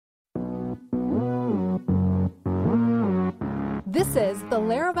This is the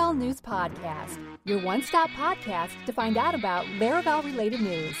Laravel News Podcast, your one-stop podcast to find out about Laravel-related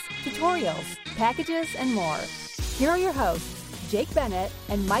news, tutorials, packages, and more. Here are your hosts, Jake Bennett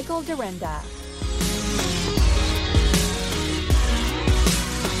and Michael Dorinda.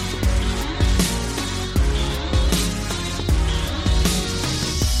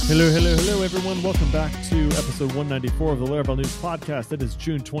 Hello, everyone. Welcome back to episode 194 of the Laravel News Podcast. It is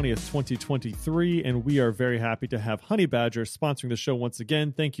June 20th, 2023, and we are very happy to have Honey Badger sponsoring the show once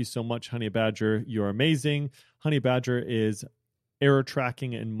again. Thank you so much, Honey Badger. You're amazing. Honey Badger is error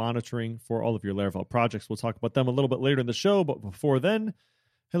tracking and monitoring for all of your Laravel projects. We'll talk about them a little bit later in the show, but before then,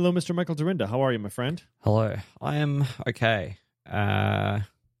 hello, Mr. Michael Dorinda. How are you, my friend? Hello. I am okay.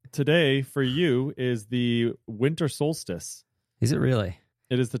 Today, for you, is the winter solstice. Is it really?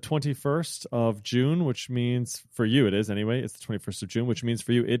 It is the 21st of June, which means, for you it is anyway, it's the 21st of June, which means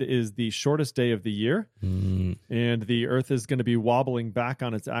for you it is the shortest day of the year. And the Earth is going to be wobbling back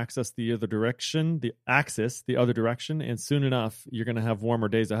on its axis the other direction, and soon enough you're going to have warmer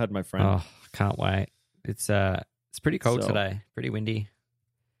days ahead, my friend. Oh, can't wait. It's pretty cold today, pretty windy.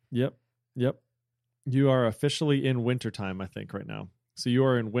 Yep. You are officially in wintertime, I think, right now. So you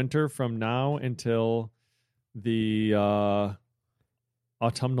are in winter from now until the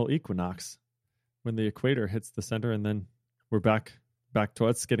autumnal equinox, when the equator hits the center, and then we're back to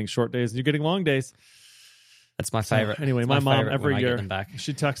us getting short days and you're getting long days. That's my favorite. So, anyway, my mom every year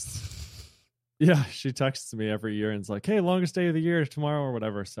she texts me every year and it's like, hey, longest day of the year tomorrow or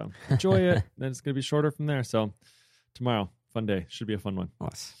whatever, so enjoy it. Then it's gonna be shorter from there. So tomorrow, fun day, should be a fun one.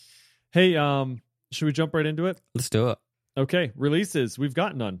 Nice. Hey, should we jump right into it? Let's do it. Okay, releases. We've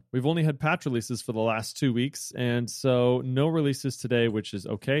got none. We've only had patch releases for the last 2 weeks, and so no releases today, which is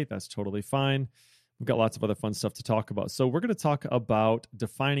okay. That's totally fine. We've got lots of other fun stuff to talk about. So we're going to talk about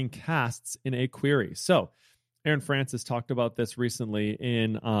defining casts in a query. So Aaron Francis talked about this recently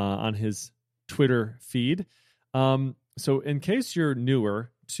on his Twitter feed. So in case you're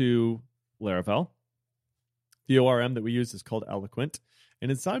newer to Laravel, the ORM that we use is called Eloquent. And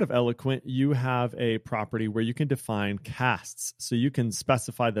inside of Eloquent, you have a property where you can define casts. So you can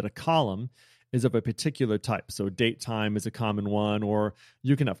specify that a column is of a particular type. So date time is a common one, or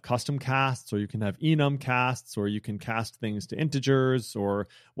you can have custom casts, or you can have enum casts, or you can cast things to integers, or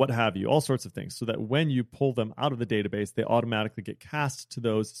what have you, all sorts of things, so that when you pull them out of the database, they automatically get cast to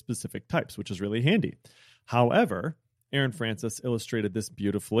those specific types, which is really handy. However, Aaron Francis illustrated this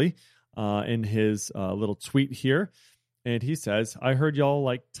beautifully in his little tweet here. And he says, I heard y'all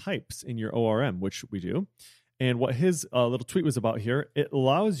like types in your ORM, which we do. And what his little tweet was about here,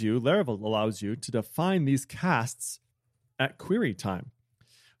 Laravel allows you to define these casts at query time.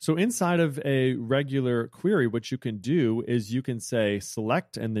 So inside of a regular query, what you can do is you can say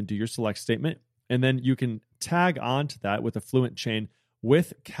select and then do your select statement. And then you can tag onto that with a fluent chain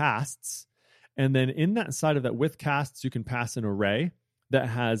with casts. And then in that side of that with casts, you can pass an array that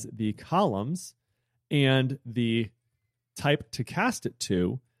has the columns and the type to cast it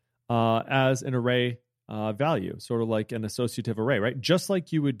to as an array value, sort of like an associative array, right? Just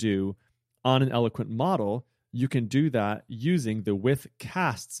like you would do on an Eloquent model, you can do that using the with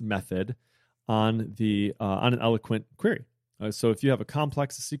casts method on an Eloquent query. So if you have a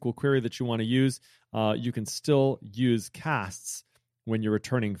complex SQL query that you want to use, you can still use casts when you're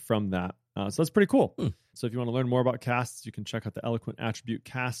returning from that. So that's pretty cool. So if you want to learn more about casts, you can check out the Eloquent attribute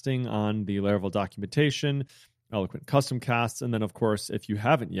casting on the Laravel documentation, Eloquent custom casts, and then of course, if you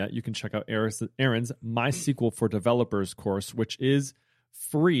haven't yet, you can check out Aaron's MySQL for Developers course, which is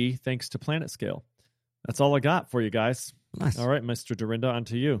free thanks to PlanetScale. That's all I got for you guys. Nice. All right, Mr. Dorinda, on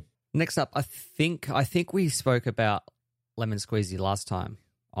to you. Next up, I think we spoke about Lemon Squeezy last time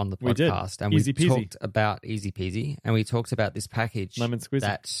on the podcast, and Easy we peasy. talked about Easy Peasy, and we talked about this package Lemon Squeezy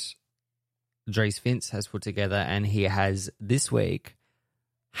that Dries Vince has put together, and he has this week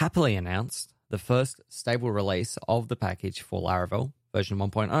happily announced the first stable release of the package for Laravel version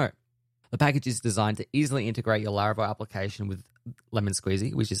 1.0. The package is designed to easily integrate your Laravel application with Lemon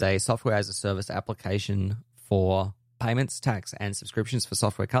Squeezy, which is a software as a service application for payments, tax, and subscriptions for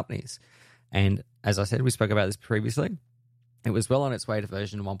software companies. And as I said, we spoke about this previously. It was well on its way to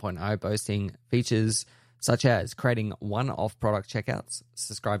version 1.0, boasting features such as creating one-off product checkouts,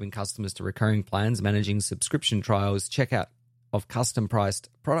 subscribing customers to recurring plans, managing subscription trials, checkout of custom-priced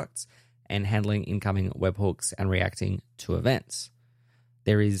products, and handling incoming webhooks and reacting to events.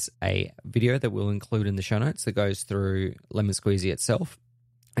 There is a video that we'll include in the show notes that goes through Lemon Squeezy itself.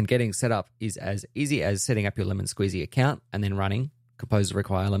 And getting set up is as easy as setting up your Lemon Squeezy account and then running compose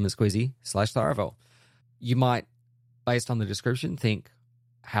require Lemon Squeezy /Laravel. You might, based on the description, think,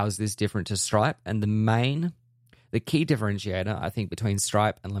 how is this different to Stripe? And the main The key differentiator, I think, between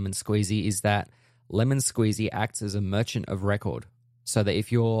Stripe and Lemon Squeezy is that Lemon Squeezy acts as a merchant of record. So that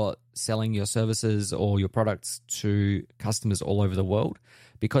if you're selling your services or your products to customers all over the world,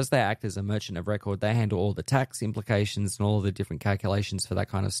 because they act as a merchant of record, they handle all the tax implications and all the different calculations for that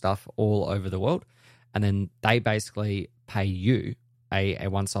kind of stuff all over the world. And then they basically pay you a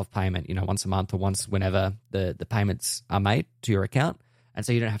once-off payment, once a month or once whenever the payments are made to your account. And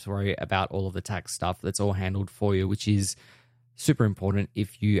so you don't have to worry about all of the tax stuff. That's all handled for you, which is super important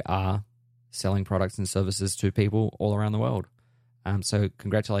if you are selling products and services to people all around the world. So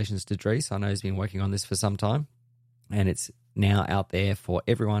congratulations to Dries. I know he's been working on this for some time, and it's now out there for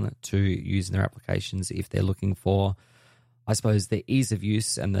everyone to use in their applications if they're looking for, I suppose, the ease of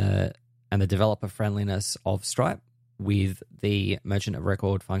use and the developer friendliness of Stripe with the merchant of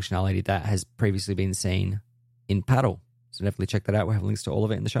record functionality that has previously been seen in Paddle. So definitely check that out. We'll have links to all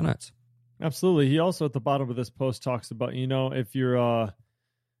of it in the show notes. Absolutely. He also at the bottom of this post talks about, if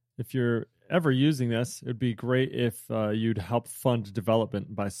you're ever using this, it'd be great if you'd help fund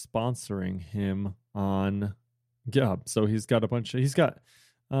development by sponsoring him on GitHub. So he's got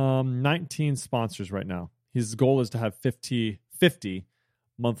 19 sponsors right now. His goal is to have 50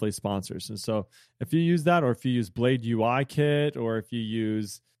 monthly sponsors. And so if you use that, or if you use Blade UI Kit, or if you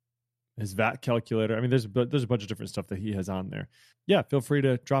use his VAT calculator, there's a bunch of different stuff that he has on there. Yeah, feel free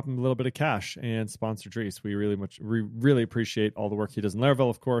to drop him a little bit of cash and sponsor Dries. We really appreciate all the work he does in Laravel,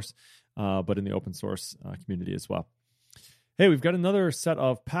 of course, but in the open source community as well. Hey, we've got another set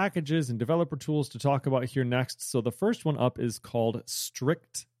of packages and developer tools to talk about here next. So the first one up is called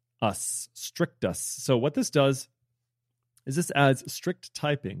Strictus. So what this does is this adds strict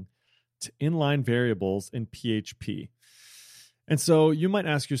typing to inline variables in PHP. And so you might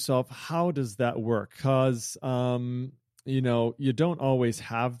ask yourself, how does that work? Because, you don't always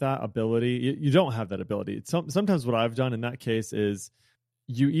have that ability. You don't have that ability. Sometimes what I've done in that case is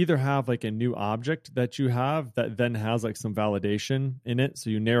you either have like a new object that you have that then has like some validation in it. So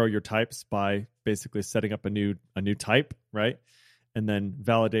you narrow your types by basically setting up a new type, right? And then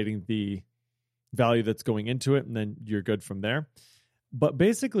validating the value that's going into it, and then you're good from there. But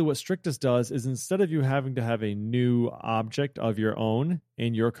basically what Strictus does is instead of you having to have a new object of your own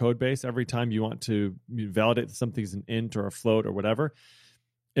in your code base every time you want to validate that something's an int or a float or whatever,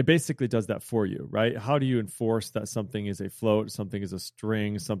 it basically does that for you, right? How do you enforce that something is a float, something is a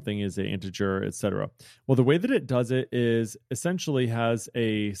string, something is an integer, etc.? Well, the way that it does it is essentially has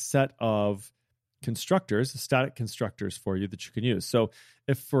a set of constructors, static constructors for you that you can use. So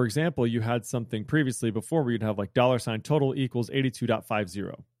if, for example, you had something previously before where you'd have like $total equals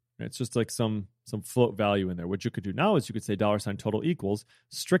 82.50, it's just like some float value in there. What you could do now is you could say $total equals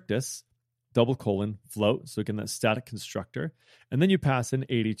Strictus :float. So again, that static constructor. And then you pass in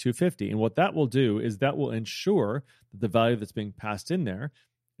 8250. And what that will do is that will ensure that the value that's being passed in there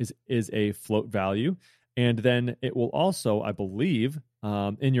is a float value. And then it will also, I believe,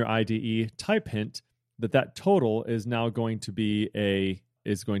 in your IDE type hint that total is now going to be a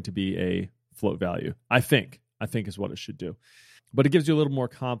float value. I think is what it should do. But it gives you a little more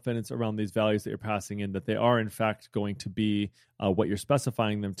confidence around these values that you're passing in, that they are in fact going to be what you're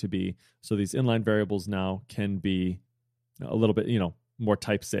specifying them to be. So these inline variables now can be a little bit, more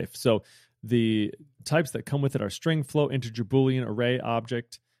type safe. So the types that come with it are string, float, integer, boolean, array,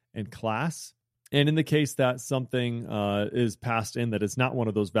 object, and class. And in the case that something is passed in that is not one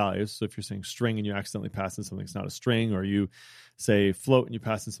of those values, so if you're saying string and you accidentally pass in something that's not a string, or you say float and you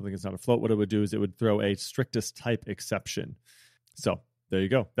pass in something that's not a float, what it would do is it would throw a Strictus type exception. So there you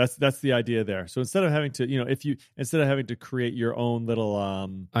go. That's the idea there. So instead of having to, instead of having to create your own little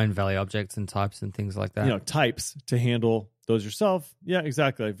own value objects and types and things like that, types to handle those yourself. Yeah,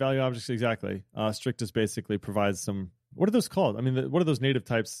 exactly. Value objects, exactly. Strictus basically provides some. What are those called? What are those native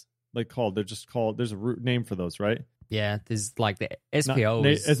types called? They're just called. There's a root name for those, right? Yeah, there's like the SPO.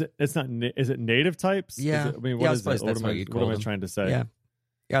 Is it native types? Yeah. What is it? That's what you call them. What am I trying to say?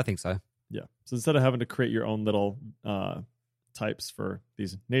 Yeah, I think so. Yeah. So instead of having to create your own little types for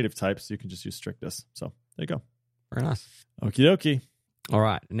these native types, you can just use Strictus. So there you go. Very nice. Okie dokie. All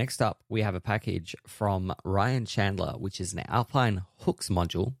right. Next up, we have a package from Ryan Chandler, which is an Alpine hooks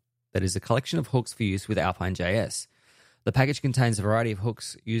module that is a collection of hooks for use with Alpine.js. The package contains a variety of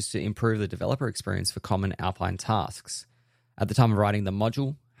hooks used to improve the developer experience for common Alpine tasks. At the time of writing, the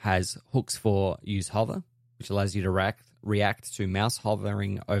module has hooks for use hover, which allows you to react to mouse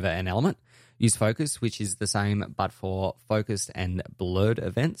hovering over an element. Use focus, which is the same but for focused and blurred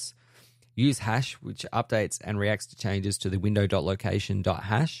events. Use hash, which updates and reacts to changes to the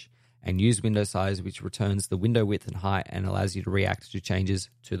window.location.hash. And use window size, which returns the window width and height and allows you to react to changes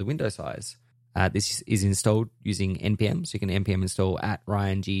to the window size. This is installed using NPM, so you can NPM install at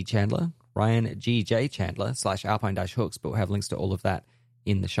Ryan G. J. Chandler /Alpine-hooks, but we'll have links to all of that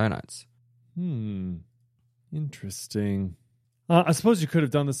in the show notes. Interesting. I suppose you could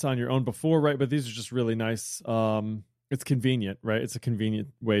have done this on your own before, right? But these are just really nice. It's convenient, right? It's a convenient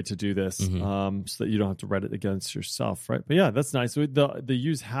way to do this, so that you don't have to write it against yourself, right? But yeah, that's nice. So the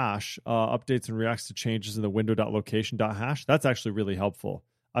use hash updates and reacts to changes in the window.location.hash. That's actually really helpful.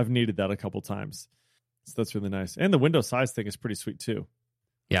 I've needed that a couple times. So that's really nice. And the window size thing is pretty sweet too.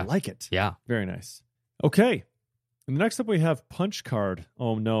 Yeah. I like it. Yeah. Very nice. Okay. And next up we have punch card.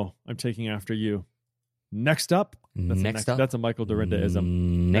 Oh no, I'm taking after you. Next up. That's a Michael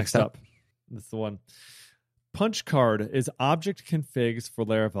Dorinda-ism. Next up. That's the one. Punch card is object configs for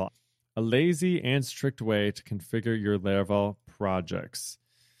Laravel, a lazy and strict way to configure your Laravel projects.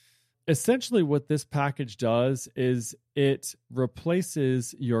 Essentially, what this package does is it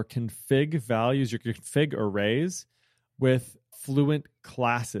replaces your config values, your config arrays, with fluent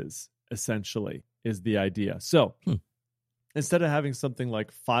classes, essentially, is the idea. So instead of having something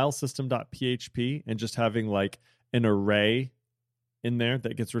like filesystem.php and just having like an array in there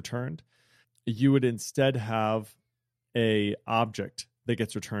that gets returned, you would instead have a object that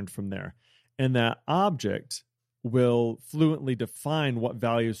gets returned from there. And that object will fluently define what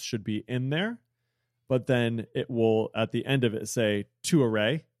values should be in there, but then it will, at the end of it, say to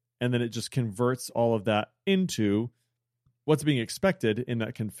array, and then it just converts all of that into what's being expected in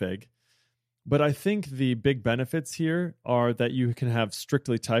that config. But I think the big benefits here are that you can have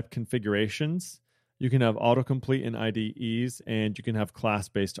strictly typed configurations, you can have autocomplete in IDEs, and you can have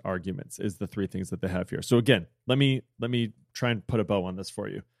class-based arguments is the three things that they have here. So again, let me try and put a bow on this for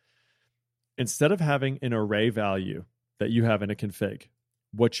you. Instead of having an array value that you have in a config,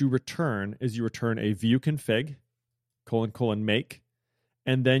 what you return is you return a view config, : make,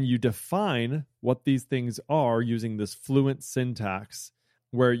 and then you define what these things are using this fluent syntax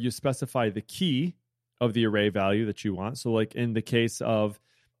where you specify the key of the array value that you want. So like in the case of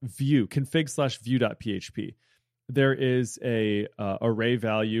view, config/view.php, there is a array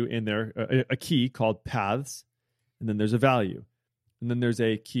value in there, a key called paths, and then there's a value. And then there's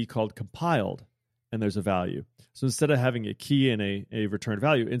a key called compiled, and there's a value. So instead of having a key and a return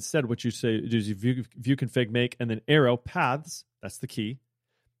value, instead what you say is you view config make, and then arrow paths, that's the key.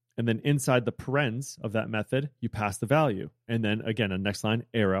 And then inside the parens of that method, you pass the value. And then again, on the next line,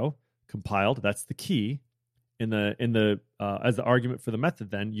 arrow compiled, that's the key. In the as the argument for the method,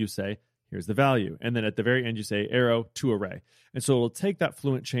 then you say, here's the value. And then at the very end, you say arrow to array. And so it will take that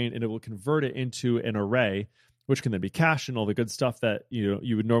fluent chain and it will convert it into an array, which can then be cached and all the good stuff that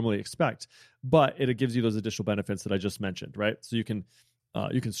you would normally expect. But it gives you those additional benefits that I just mentioned, right? So you can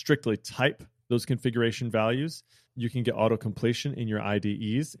strictly type those configuration values. You can get auto completion in your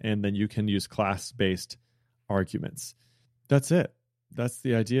IDEs, and then you can use class-based arguments. That's it. That's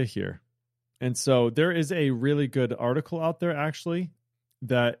the idea here. And so there is a really good article out there, actually,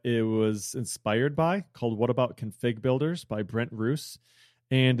 that it was inspired by, called What About Config Builders by Brent Roos.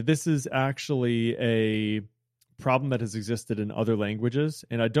 And this is actually a problem that has existed in other languages.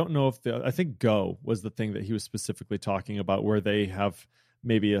 And I don't know if I think Go was the thing that he was specifically talking about, where they have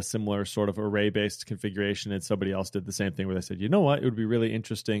maybe a similar sort of array-based configuration, and somebody else did the same thing where they said, you know what, it would be really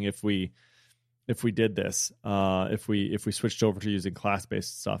interesting if we did this, if we switched over to using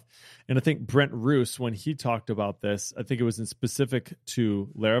class-based stuff. And I think Brent Roos, when he talked about this, I think it was in specific to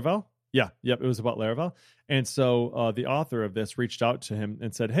Laravel. It was about Laravel. And so the author of this reached out to him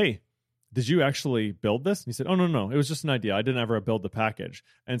and said, hey, did you actually build this? And he said, oh, no, it was just an idea. I didn't ever build the package.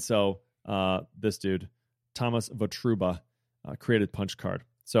 And so this dude, Thomas Votruba, created Punch Card.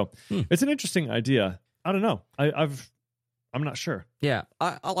 So it's an interesting idea. I don't know. I'm not sure. Yeah,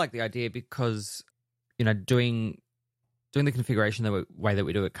 I like the idea because, doing the configuration the way that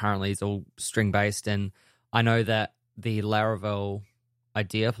we do it currently is all string-based, and I know that the Laravel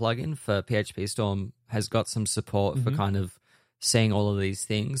IDEA plugin for PHP Storm has got some support for kind of seeing all of these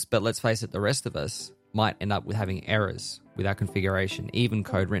things, but let's face it, the rest of us might end up with having errors with our configuration, even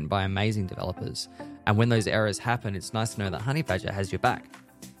code written by amazing developers. And when those errors happen, it's nice to know that Honeybadger has your back.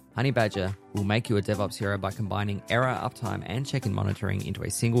 Honeybadger will make you a DevOps hero by combining error, uptime, and check-in monitoring into a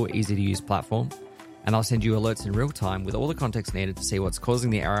single, easy-to-use platform. And I'll send you alerts in real time with all the context needed to see what's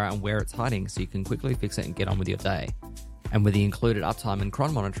causing the error and where it's hiding, so you can quickly fix it and get on with your day. And with the included uptime and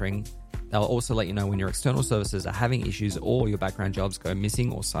cron monitoring, they'll also let you know when your external services are having issues or your background jobs go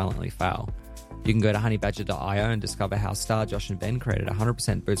missing or silently fail. You can go to honeybadger.io and discover how Star, Josh, and Ben created a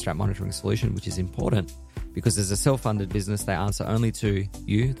 100% bootstrap monitoring solution, which is important because as a self-funded business, they answer only to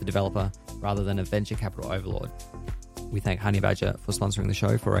you, the developer, rather than a venture capital overlord. We thank Honey Badger for sponsoring the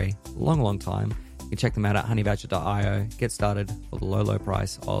show for a long, long time. You can check them out at honeybadger.io. Get started for the low, low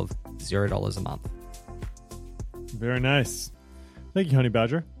price of $0 a month. Very nice. Thank you, Honey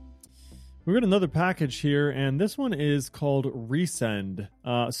Badger. We've got another package here, and this one is called Resend.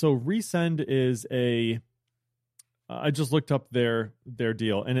 So Resend is I just looked up their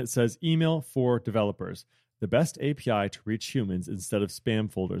deal, and it says email for developers. The best API to reach humans instead of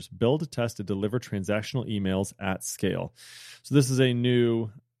spam folders. Build, test, and deliver transactional emails at scale. So this is a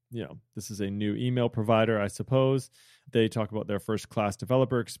new email provider, I suppose. They talk about their first-class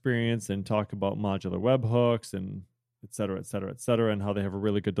developer experience and talk about modular webhooks and et cetera, and how they have a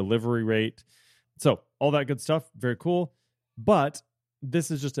really good delivery rate. So all that good stuff, very cool. But this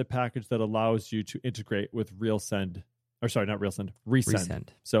is just a package that allows you to integrate with Resend.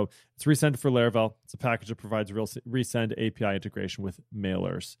 So it's Resend for Laravel. It's a package that provides Resend API integration with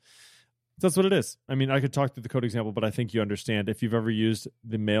mailers. So that's what it is. I mean, I could talk through the code example, but I think you understand. If you've ever used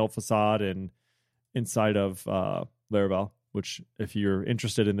the mail facade inside of Laravel, which if you're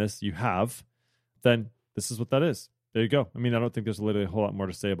interested in this, you have, then this is what that is. There you go. I mean, I don't think there's literally a whole lot more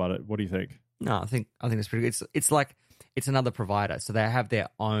to say about it. What do you think? No, I think it's pretty good. It's like it's another provider, so they have their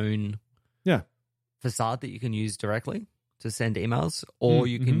own facade that you can use directly to send emails, or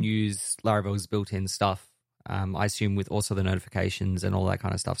you can use Laravel's built-in stuff. I assume with also the notifications and all that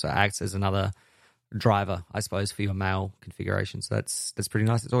kind of stuff. So it acts as another driver, I suppose, for your mail configuration. So that's pretty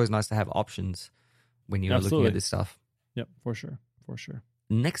nice. It's always nice to have options when you're looking at this stuff. Yep, for sure.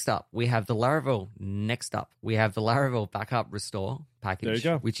 Next up, we have the Laravel Backup Restore package. There you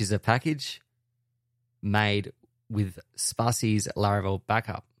go. Which is a package made with Sparsy's Laravel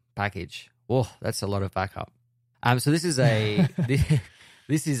Backup package. Oh, that's a lot of backup. So this is a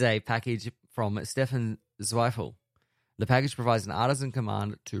this is a package from Stefan Zweifel. The package provides an artisan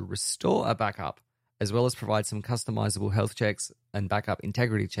command to restore a backup, as well as provide some customizable health checks and backup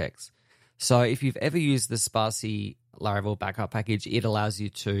integrity checks. So if you've ever used the Sparsy Laravel backup package, it allows you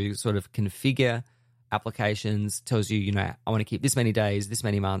to sort of configure applications, tells you, I want to keep this many days, this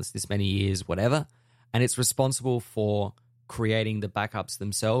many months, this many years, whatever. And it's responsible for creating the backups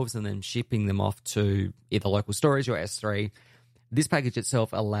themselves and then shipping them off to either local storage or S3. This package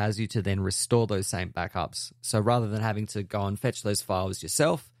itself allows you to then restore those same backups. So rather than having to go and fetch those files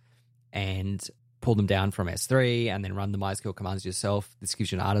yourself and pull them down from S3 and then run the MySQL commands yourself, this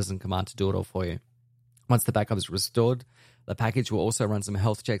gives you an artisan command to do it all for you. Once the backup is restored, the package will also run some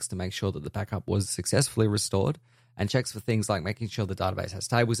health checks to make sure that the backup was successfully restored, and checks for things like making sure the database has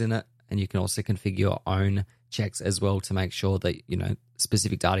tables in it. And you can also configure your own checks as well to make sure that,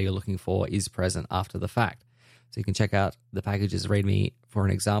 specific data you're looking for is present after the fact. So you can check out the package's README for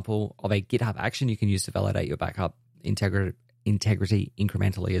an example of a GitHub action you can use to validate your backup integrity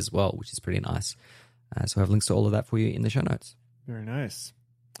incrementally as well, which is pretty nice. So I have links to all of that for you in the show notes. Very nice.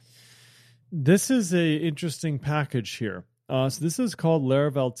 This is a interesting package here. So this is called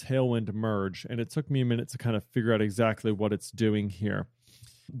Laravel Tailwind Merge, and it took me a minute to kind of figure out exactly what it's doing here.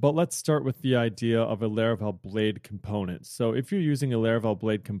 But let's start with the idea of a Laravel Blade component. So if you're using a Laravel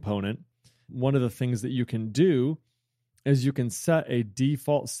Blade component, one of the things that you can do is you can set a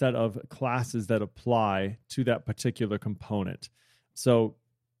default set of classes that apply to that particular component. So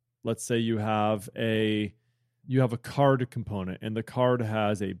let's say you have a card component, and the card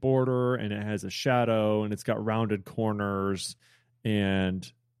has a border and it has a shadow and it's got rounded corners,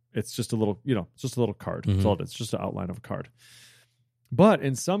 and it's just a little, just a little card. That's all it is. It's just an outline of a card. But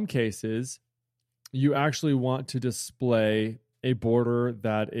in some cases, you actually want to display a border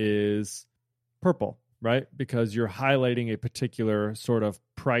that is purple, right? Because you're highlighting a particular sort of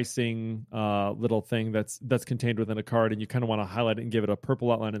pricing little thing that's contained within a card, and you kind of want to highlight it and give it a purple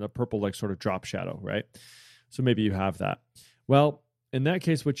outline and a purple sort of drop shadow, right? So maybe you have that. Well, in that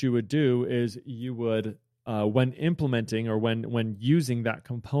case, what you would do is you would, when implementing or when using that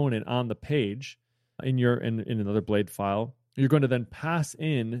component on the page in another Blade file, you're going to then pass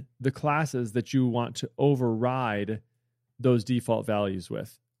in the classes that you want to override those default values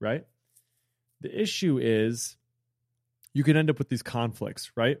with, right? The issue is you can end up with these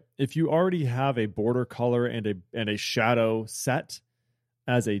conflicts, right? If you already have a border color and a shadow set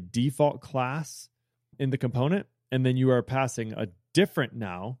as a default class in the component, and then you are passing a different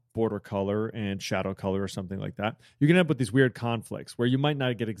now border color and shadow color or something like that, you can end up with these weird conflicts where you might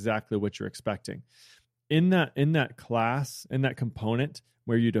not get exactly what you're expecting. In that class, in that component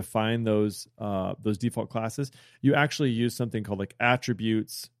where you define those default classes, you actually use something called like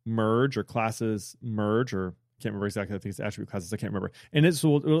attributes merge or classes merge, or I can't remember exactly. I think it's attribute classes. I can't remember. And it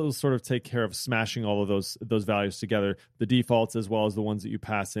will sort of take care of smashing all of those values together, the defaults as well as the ones that you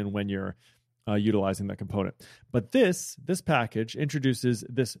pass in when you're utilizing that component. But this package introduces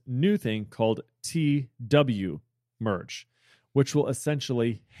this new thing called TW merge, which will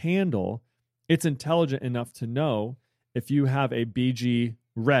essentially handle, it's intelligent enough to know if you have a BG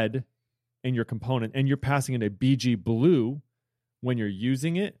red in your component and you're passing in a BG blue when you're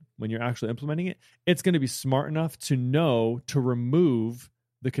using it, when you're actually implementing it, it's going to be smart enough to know to remove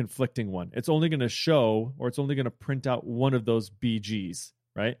the conflicting one. It's only going to show, or it's only going to print out one of those BGs,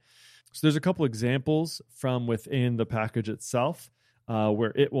 right? So there's a couple examples from within the package itself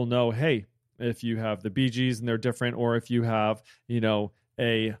where it will know, hey, if you have the BGs and they're different, or if you have,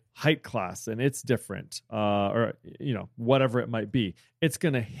 a height class and it's different, or, whatever it might be, it's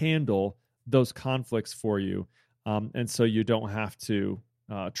going to handle those conflicts for you. And so you don't have to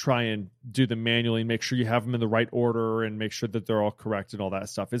try and do them manually and make sure you have them in the right order and make sure that they're all correct and all that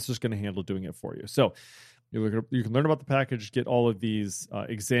stuff. It's just going to handle doing it for you. So you can learn about the package, get all of these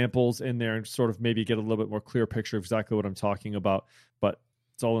examples in there, and sort of maybe get a little bit more clear picture of exactly what I'm talking about. But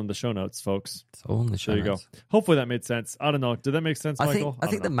it's all in the show notes, folks. It's all in the show notes. There you go. Hopefully that made sense. I don't know. Did that make sense, Michael? I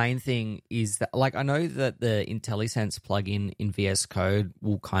think the main thing is that, I know that the IntelliSense plugin in VS Code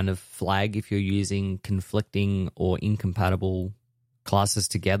will kind of flag if you're using conflicting or incompatible classes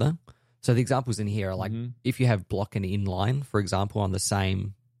together. So the examples in here are if you have block and inline, for example, on the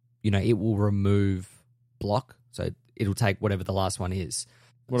same, it will remove block. So it'll take whatever the last one is.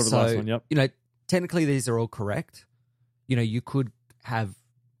 Whatever the last one, yep. Technically these are all correct. You could have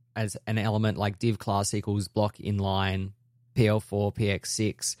as an element like div class equals block inline PL4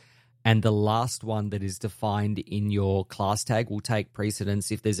 PX6, and the last one that is defined in your class tag will take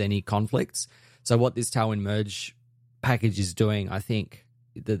precedence if there's any conflicts. So what this Tailwind merge package is doing, I think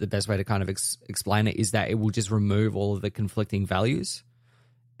the best way to kind of explain it is that it will just remove all of the conflicting values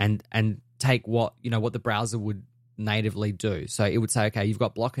and take what the browser would natively do. So it would say, okay, you've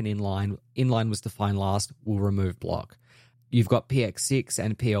got block and inline. Inline was defined last. We'll remove block. You've got PX6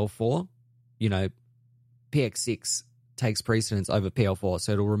 and PL4. PX6 takes precedence over PL4,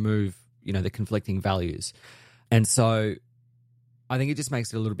 so it'll remove, the conflicting values. And so I think it just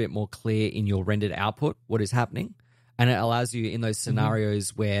makes it a little bit more clear in your rendered output what is happening. And it allows you in those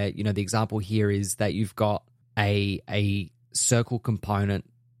scenarios where, the example here is that you've got a circle component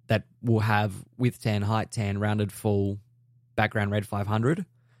that will have width 10, height 10, rounded full, background red 500.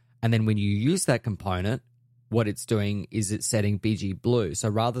 And then when you use that component, what it's doing is it's setting BG blue. So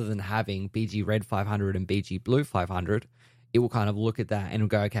rather than having BG red 500 and BG blue 500, it will kind of look at that and it'll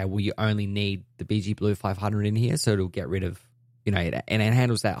go, okay, well, you only need the BG blue 500 in here. So it'll get rid of, and it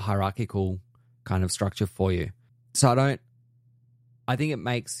handles that hierarchical kind of structure for you. So I think it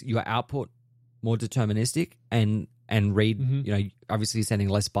makes your output more deterministic and read, obviously sending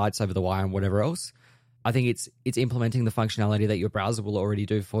less bytes over the wire and whatever else. I think it's implementing the functionality that your browser will already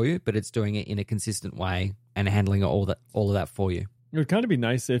do for you, but it's doing it in a consistent way and handling all of that for you. It would kind of be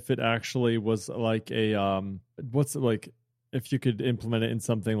nice if it actually was like a if you could implement it in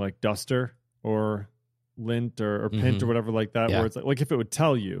something like Duster or Lint or Pint or whatever like that, where it's like if it would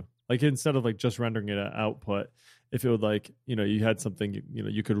tell you, like instead of like just rendering it an output, if it would you had something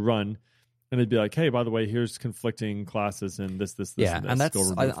you could run. And it'd be like, hey, by the way, here's conflicting classes and this, and this. And that's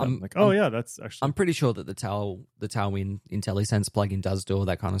that's actually. I'm pretty sure that the Tailwind IntelliSense plugin does do all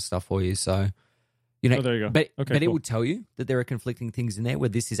that kind of stuff for you. So, there you go. But it will tell you that there are conflicting things in there where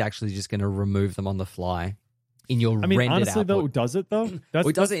this is actually just going to remove them on the fly in your rendered honestly, output. though, does it though? That's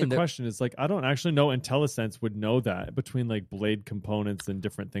the question. Is I don't actually know IntelliSense would know that between blade components and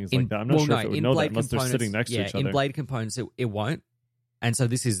different things like that. I'm not sure if it would know that unless they're sitting next to each other. In blade components, it won't. And so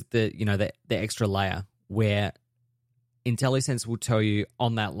this is the extra layer where IntelliSense will tell you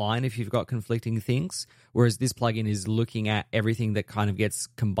on that line if you've got conflicting things, whereas this plugin is looking at everything that kind of gets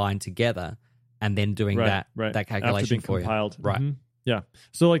combined together and then doing that calculation after being for compiled. you. Right. Mm-hmm. Yeah.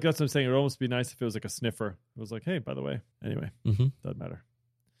 So that's what I'm saying. It would almost be nice if it was like a sniffer. It was like, hey, by the way, anyway, doesn't matter.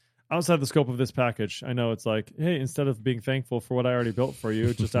 Outside the scope of this package, I know it's like, hey, instead of being thankful for what I already built for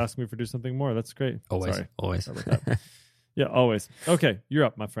you, just ask me for do something more. That's great. Always. Sorry about that. Yeah, always. Okay, you're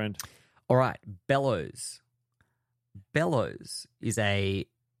up, my friend. All right, Bellows. Bellows is a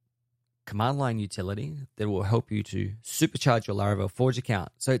command line utility that will help you to supercharge your Laravel Forge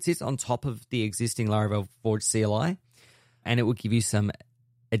account. So it sits on top of the existing Laravel Forge CLI, and it will give you some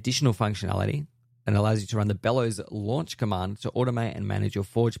additional functionality and allows you to run the Bellows launch command to automate and manage your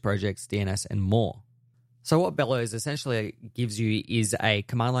Forge projects, DNS, and more. So what Bellows essentially gives you is a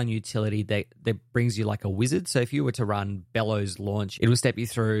command line utility that brings you like a wizard. So if you were to run Bellows launch, it will step you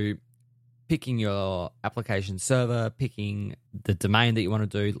through picking your application server, picking the domain that you want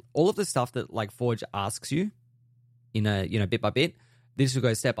to do, all of the stuff that Forge asks you in a bit by bit. This will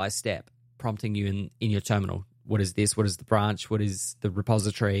go step by step. prompting you in your terminal. What is this? What is the branch? What is the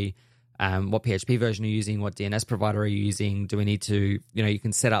repository? What PHP version are you using? What DNS provider are you using? Do we need to, you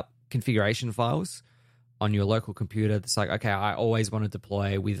can set up configuration files on your local computer. It's like, okay, I always want to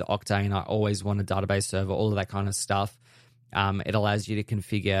deploy with Octane. I always want a database server, all of that kind of stuff. It allows you to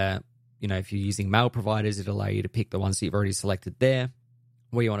configure, if you're using mail providers, it'll allow you to pick the ones that you've already selected there,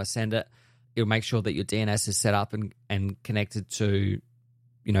 where you want to send it. It'll make sure that your DNS is set up and connected to,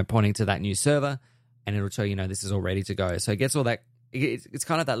 pointing to that new server, and it'll tell you, this is all ready to go. So it gets all that. It's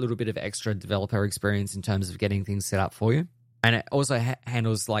kind of that little bit of extra developer experience in terms of getting things set up for you. And it also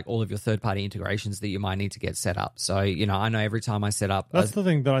handles like all of your third-party integrations that you might need to get set up. So, I know every time I set up... That's the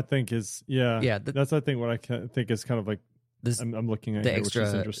thing that I think is, that's I think what I think is kind of like, I'm looking at the here, extra, which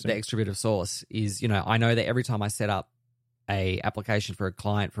is interesting. The extra bit of sauce is, I know that every time I set up a application for a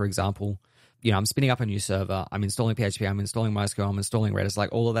client, for example, I'm spinning up a new server, I'm installing PHP, I'm installing MySQL, I'm installing Redis,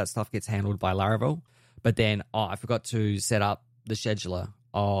 like all of that stuff gets handled by Laravel. But then, I forgot to set up the scheduler,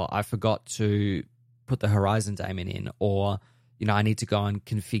 or I forgot to put the Horizon daemon in, or... I need to go and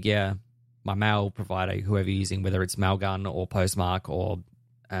configure my mail provider, whoever you're using, whether it's Mailgun or Postmark or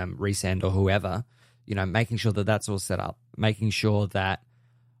Resend or whoever, making sure that that's all set up, making sure that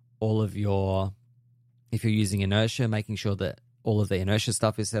all of if you're using Inertia, making sure that all of the Inertia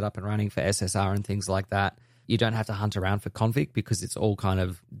stuff is set up and running for SSR and things like that. You don't have to hunt around for config because it's all kind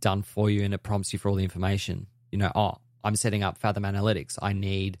of done for you and it prompts you for all the information. I'm setting up Fathom Analytics. I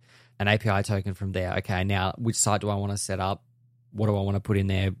need an API token from there. Okay, now which site do I want to set up? What do I want to put in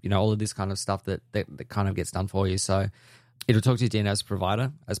there? All of this kind of stuff that kind of gets done for you. So it'll talk to your DNS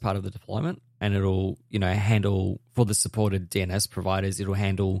provider as part of the deployment, and it'll, handle for the supported DNS providers, it'll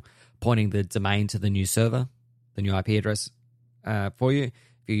handle pointing the domain to the new server, the new IP address for you. If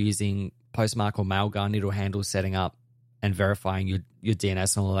you're using Postmark or Mailgun, it'll handle setting up and verifying your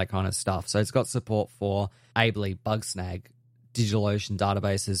DNS and all that kind of stuff. So it's got support for Ably, Bugsnag, DigitalOcean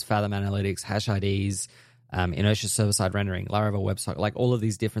databases, Fathom Analytics, Hash IDs, Inertia server-side rendering, Laravel WebSocket, like all of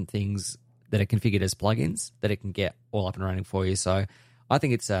these different things that are configured as plugins that it can get all up and running for you. So I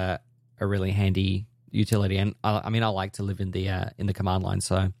think it's a really handy utility, and I like to live in the command line,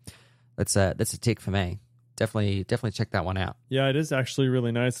 so that's a tick for me. Definitely check that one out. Yeah, it is actually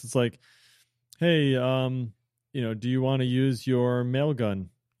really nice. It's like, hey, do you want to use your Mailgun?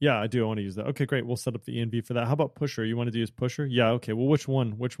 Yeah, I do. I want to use that. Okay, great. We'll set up the ENB for that. How about Pusher? You wanted to use Pusher? Yeah, okay. Well, which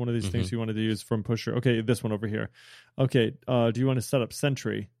one? Which one of these things you wanted to use from Pusher? Okay, this one over here. Okay, do you want to set up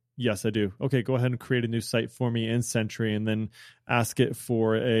Sentry? Yes, I do. Okay, go ahead and create a new site for me in Sentry and then ask it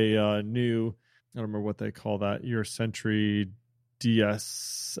for a new, I don't remember what they call that, your Sentry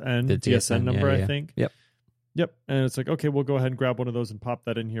DSN, the DSN number, I think. Yep. And it's like, okay, we'll go ahead and grab one of those and pop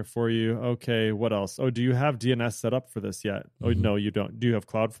that in here for you. Okay, what else? Oh, do you have DNS set up for this yet? Oh, no, you don't. Do you have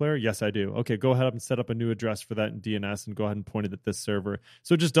Cloudflare? Yes, I do. Okay, go ahead and set up a new address for that in DNS and go ahead and point it at this server.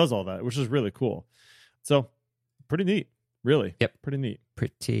 So it just does all that, which is really cool. So pretty neat, really. Yep. Pretty neat.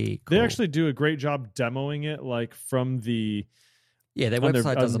 Pretty cool. They actually do a great job demoing it, like from the... Yeah, their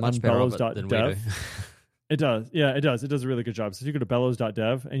website does a much better job than we do. It does. Yeah, it does. It does a really good job. So if you go to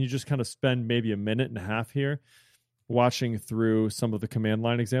bellows.dev and you just kind of spend maybe a minute and a half here watching through some of the command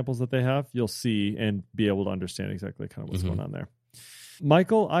line examples that they have, you'll see and be able to understand exactly kind of what's going on there.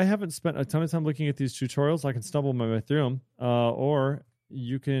 Michael, I haven't spent a ton of time looking at these tutorials. I can stumble my way through them, or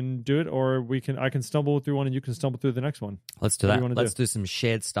you can do it, or I can stumble through one and you can stumble through the next one. Let's do that. Let's do some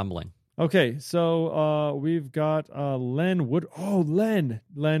shared stumbling. Okay, so we've got Len Wood. Oh, Len,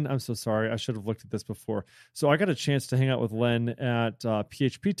 I'm so sorry. I should have looked at this before. So I got a chance to hang out with Len at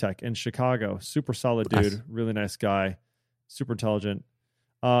PHP Tech in Chicago. Super solid dude, nice. Really nice guy, super intelligent.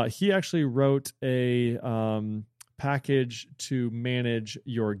 He actually wrote a package to manage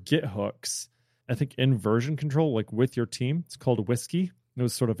your Git hooks, I think in version control, like with your team. It's called Whiskey. It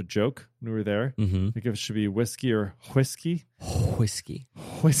was sort of a joke when we were there. I think it should be whiskey or whiskey.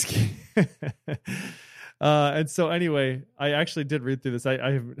 Whiskey. And so anyway, I actually did read through this.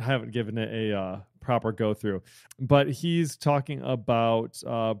 I haven't given it a proper go through, but he's talking about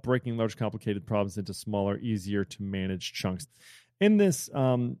breaking large complicated problems into smaller, easier to manage chunks. In this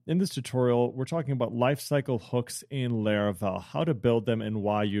tutorial, we're talking about lifecycle hooks in Laravel, how to build them and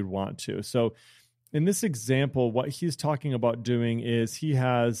why you'd want to. So in this example, what he's talking about doing is he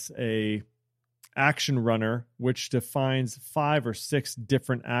has a action runner, which defines 5 or 6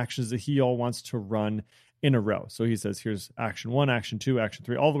 different actions that he all wants to run in a row. So he says, here's action 1, action 2, action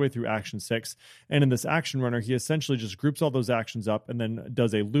 3, all the way through action 6. And in this action runner, he essentially just groups all those actions up and then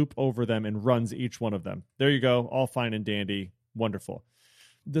does a loop over them and runs each one of them. There you go. All fine and dandy. Wonderful.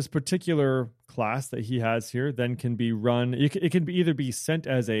 This particular class that he has here then can be run. It can either be sent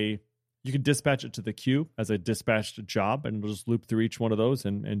as a You could dispatch it to the queue as a dispatched job, and it'll just loop through each one of those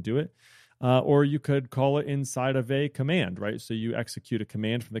and do it. Or you could call it inside of a command, right? So you execute a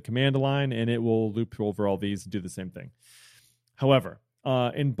command from the command line, and it will loop over all these and do the same thing. However,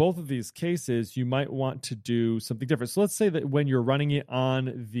 in both of these cases, you might want to do something different. So let's say that when you're running it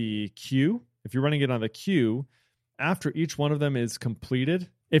on the queue, if you're running it on the queue, after each one of them is completed,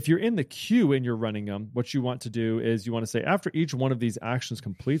 if you're in the queue and you're running them, what you want to do is you want to say, after each one of these actions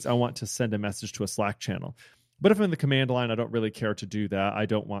completes, I want to send a message to a Slack channel. But if I'm in the command line, I don't really care to do that. I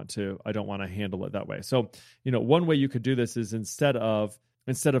don't want to handle it that way. So, one way you could do this is instead of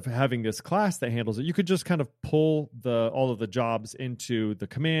having this class that handles it, you could just kind of pull all of the jobs into the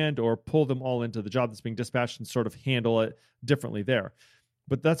command, or pull them all into the job that's being dispatched and sort of handle it differently there.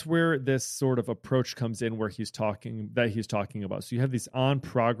 But that's where this sort of approach comes in, where he's talking about. So you have these on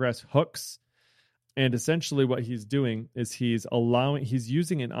progress hooks, and essentially what he's doing is he's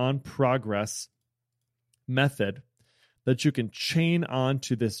using an on progress method that you can chain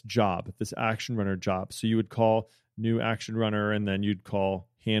onto this job, this action runner job. So you would call new action runner, and then you'd call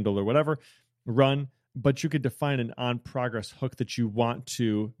handle or whatever, run, but you could define an on progress hook that you want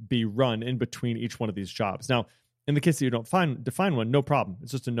to be run in between each one of these jobs. Now, in the case that you don't define one, no problem.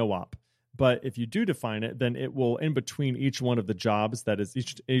 It's just a no op. But if you do define it, then it will, in between each one of the jobs, that is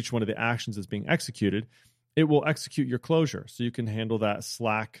each one of the actions that's being executed, it will execute your closure. So you can handle that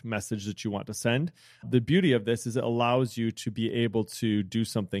Slack message that you want to send. The beauty of this is it allows you to be able to do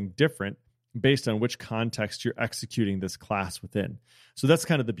something different based on which context you're executing this class within. So that's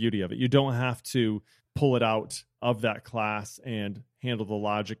kind of the beauty of it. You don't have to pull it out of that class and handle the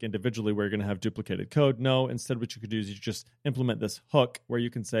logic individually where you're going to have duplicated code. No, instead what you could do is you just implement this hook where you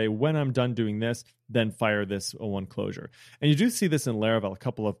can say, when I'm done doing this, then fire this one closure. And you do see this in Laravel a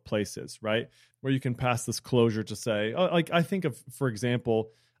couple of places, right? Where you can pass this closure to say, I think of, for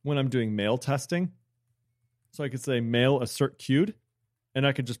example, when I'm doing mail testing. So I could say mail assert queued, and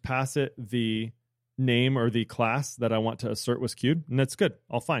I could just pass it the name or the class that I want to assert was queued, and that's good.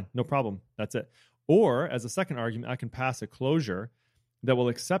 All fine, no problem. That's it. Or as a second argument, I can pass a closure that will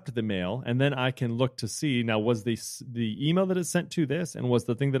accept the mail, and then I can look to see, now, was the email that it sent to this, and was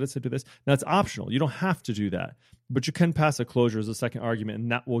the thing that it sent to this? Now, it's optional. You don't have to do that, but you can pass a closure as a second argument,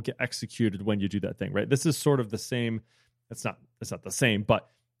 and that will get executed when you do that thing, right? This is sort of the same. It's not the same, but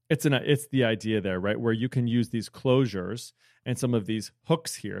it's the idea there, right? Where you can use these closures and some of these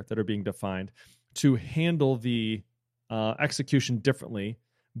hooks here that are being defined to handle the execution differently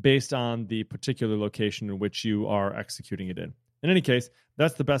based on the particular location in which you are executing it in. In any case,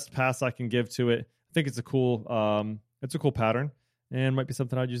 that's the best pass I can give to it. I think it's a cool pattern, and might be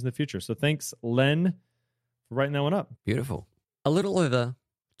something I'd use in the future. So thanks, Len, for writing that one up. Beautiful. A little over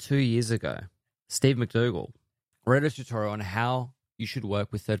 2 years ago, Steve McDougall wrote a tutorial on how you should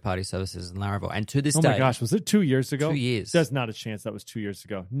work with third-party services in Laravel. And to this day... Oh my gosh, was it 2 years ago? 2 years. There's not a chance that was 2 years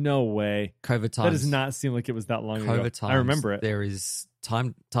ago. No way. COVID times. That does not seem like it was that long ago. COVID times. I remember it. There is...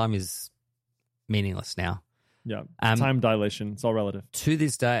 Time is meaningless now. Yeah, time dilation. It's all relative. To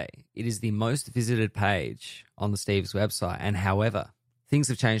this day, it is the most visited page on the Steve's website. And however, things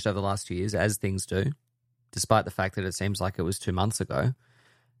have changed over the last 2 years, as things do, despite the fact that it seems like it was 2 months ago.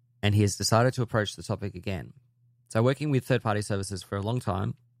 And he has decided to approach the topic again. So working with third-party services for a long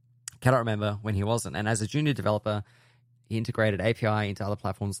time, cannot remember when he wasn't. And as a junior developer, he integrated API into other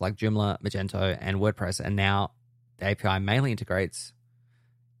platforms like Joomla, Magento, and WordPress. And now the API mainly integrates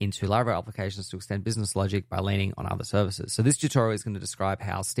into Laravel applications to extend business logic by leaning on other services. So this tutorial is going to describe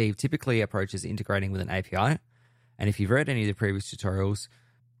how Steve typically approaches integrating with an API. And if you've read any of the previous tutorials,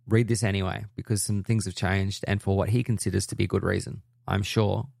 read this anyway, because some things have changed and for what he considers to be good reason. I'm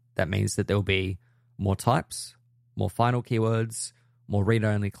sure that means that there will be more types, more final keywords, more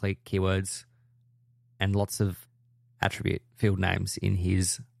read-only keywords, and lots of attribute field names in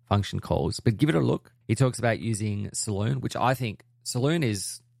his function calls. But give it a look. He talks about using Saloon, which I think Saloon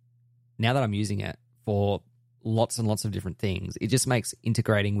is... Now that I'm using it for lots and lots of different things, it just makes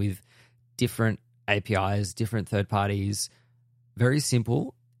integrating with different APIs, different third parties, very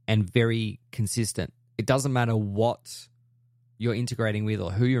simple and very consistent. It doesn't matter what you're integrating with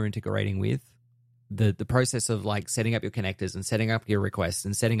or who you're integrating with. The process of like setting up your connectors and setting up your requests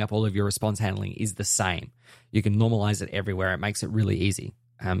and setting up all of your response handling is the same. You can normalize it everywhere. It makes it really easy.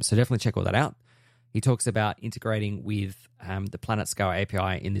 So definitely check all that out. He talks about integrating with the Planet Scale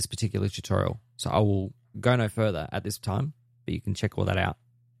API in this particular tutorial. So I will go no further at this time, but you can check all that out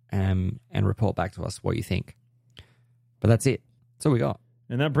and report back to us what you think. But that's it. That's all we got.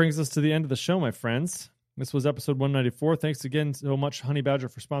 And that brings us to the end of the show, my friends. This was episode 194. Thanks again so much, Honey Badger,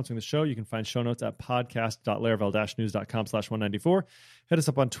 for sponsoring the show. You can find show notes at podcast.laravel-news.com/194. Hit us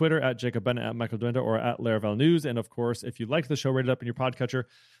up on Twitter at Jacob Bennett, at Michael Duenda, or at Laravel News. And of course, if you like the show, rate it up in your podcatcher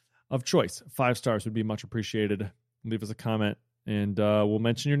of choice. 5 stars would be much appreciated. Leave us a comment, and we'll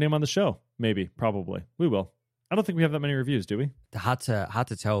mention your name on the show. Maybe, probably. We will. I don't think we have that many reviews, do we? Hard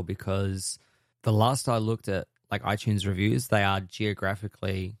to tell, because the last I looked at like iTunes reviews, they are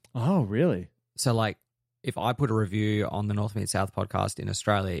geographically. Oh, really? So like, if I put a review on the North Meet South podcast in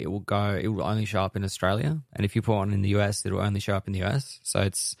Australia, it will only show up in Australia. And if you put one in the US, it will only show up in the US. So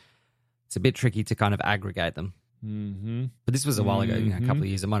it's a bit tricky to kind of aggregate them. Mm-hmm. But this was a while ago, a couple of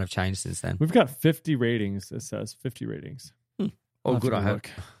years. It might have changed since then. We've got 50 ratings. It says 50 ratings. Oh, good, I hope.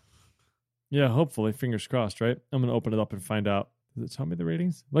 Yeah, hopefully. Fingers crossed, right? I'm going to open it up and find out. Does it tell me the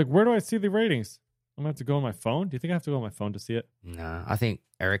ratings? Like, where do I see the ratings? I'm going to have to go on my phone? Do you think I have to go on my phone to see it? No, I think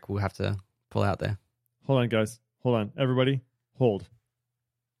Eric will have to pull out there. Hold on, guys. Hold on. Everybody, hold.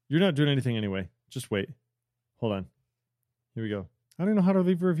 You're not doing anything anyway. Just wait. Hold on. Here we go. I don't know how to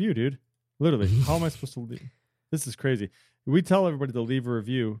leave a review, dude. Literally. How am I supposed to leave? This is crazy. We tell everybody to leave a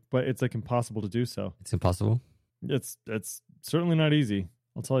review, but it's like impossible to do so. It's impossible? It's certainly not easy.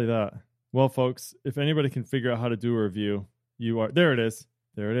 I'll tell you that. Well, folks, if anybody can figure out how to do a review, you are. There it is.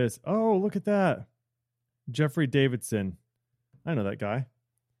 There it is. Oh, look at that. Jeffrey Davidson. I know that guy.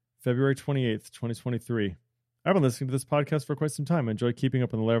 February 28th, 2023. I've been listening to this podcast for quite some time. I enjoy keeping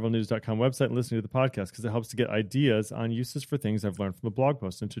up on the LaravelNews.com website and listening to the podcast because it helps to get ideas on uses for things I've learned from the blog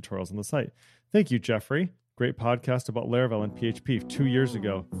posts and tutorials on the site. Thank you, Jeffrey. Great podcast about Laravel and PHP 2 years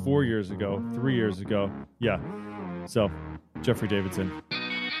ago, 4 years ago, 3 years ago. Yeah. So, Jeffrey Davidson.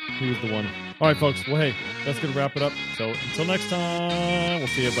 He was the one. All right, folks. Well, hey, that's going to wrap it up. So, until next time, we'll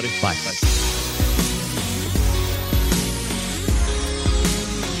see you, buddy. Bye. Bye.